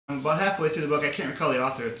About halfway through the book, I can't recall the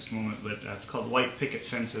author at this moment, but it's called White Picket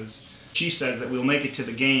Fences. She says that we'll make it to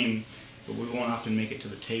the game, but we won't often make it to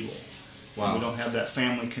the table. Wow. We don't have that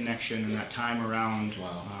family connection and that time around.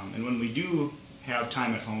 Wow. And when we do have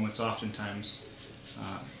time at home, it's oftentimes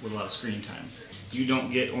with a lot of screen time. You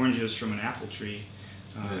don't get oranges from an apple tree.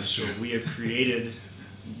 So we've created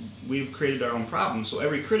our own problems. So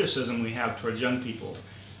every criticism we have towards young people,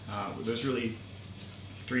 there's really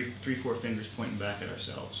three, 4 fingers pointing back at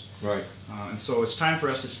ourselves. Right. And so it's time for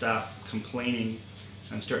us to stop complaining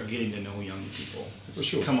and start getting to know young people. For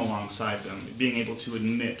sure. Come alongside them, being able to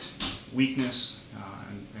admit weakness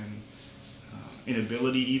and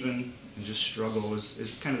inability even, and just struggle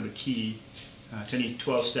is kind of the key to any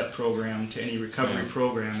 12-step program, to any recovery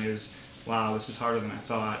program is, wow, this is harder than I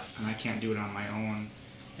thought, and I can't do it on my own.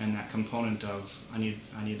 And that component of, I need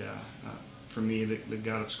for me, the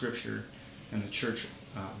God of Scripture and the church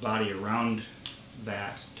body around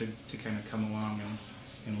that to kind of come along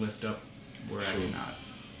and lift up where I cannot.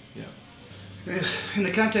 Yeah. In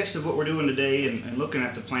the context of what we're doing today and looking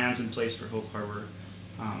at the plans in place for Hope Harbor,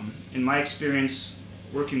 in my experience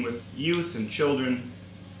working with youth and children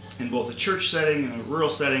in both a church setting and a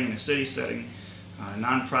rural setting and a city setting, a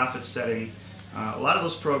nonprofit setting, a lot of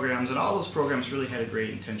those programs and all those programs really had a great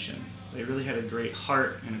intention. They really had a great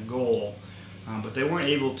heart and a goal, but they weren't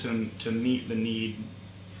able to meet the need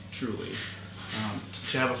truly.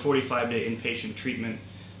 To have a 45-day inpatient treatment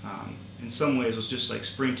in some ways was just like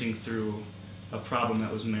sprinting through a problem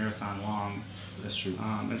that was marathon long. That's true.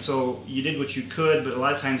 And so you did what you could, but a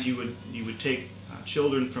lot of times you would take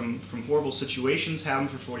children from horrible situations, have them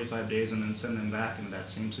for 45 days, and then send them back into that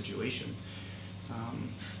same situation.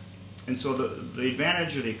 And so the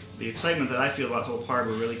advantage or the excitement that I feel about Hope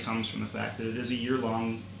Harbor really comes from the fact that it is a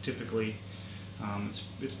year-long, typically.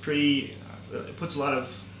 It's pretty, it puts a lot of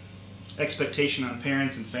expectation on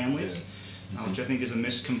parents and families, which I think is a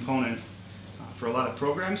missed component for a lot of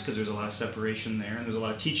programs, because there's a lot of separation there, and there's a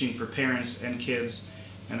lot of teaching for parents and kids,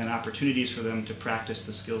 and then opportunities for them to practice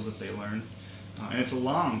the skills that they learn. And it's a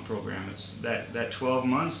long program. It's that 12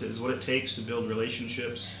 months is what it takes to build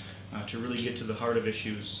relationships, to really get to the heart of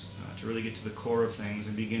issues, to really get to the core of things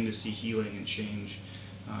and begin to see healing and change.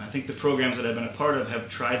 I think the programs that I've been a part of have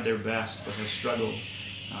tried their best but have struggled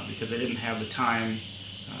because they didn't have the time,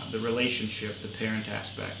 the relationship, the parent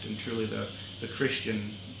aspect, and truly the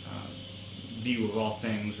Christian view of all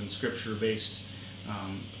things and scripture-based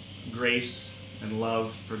grace and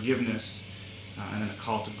love, forgiveness, and then a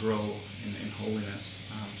call to grow in holiness.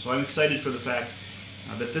 So I'm excited for the fact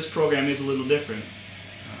that this program is a little different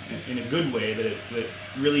in a good way, that it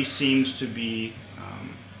really seems to be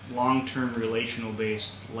long-term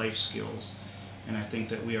relational-based life skills, and I think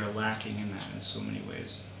that we are lacking in that in so many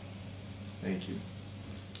ways. Thank you.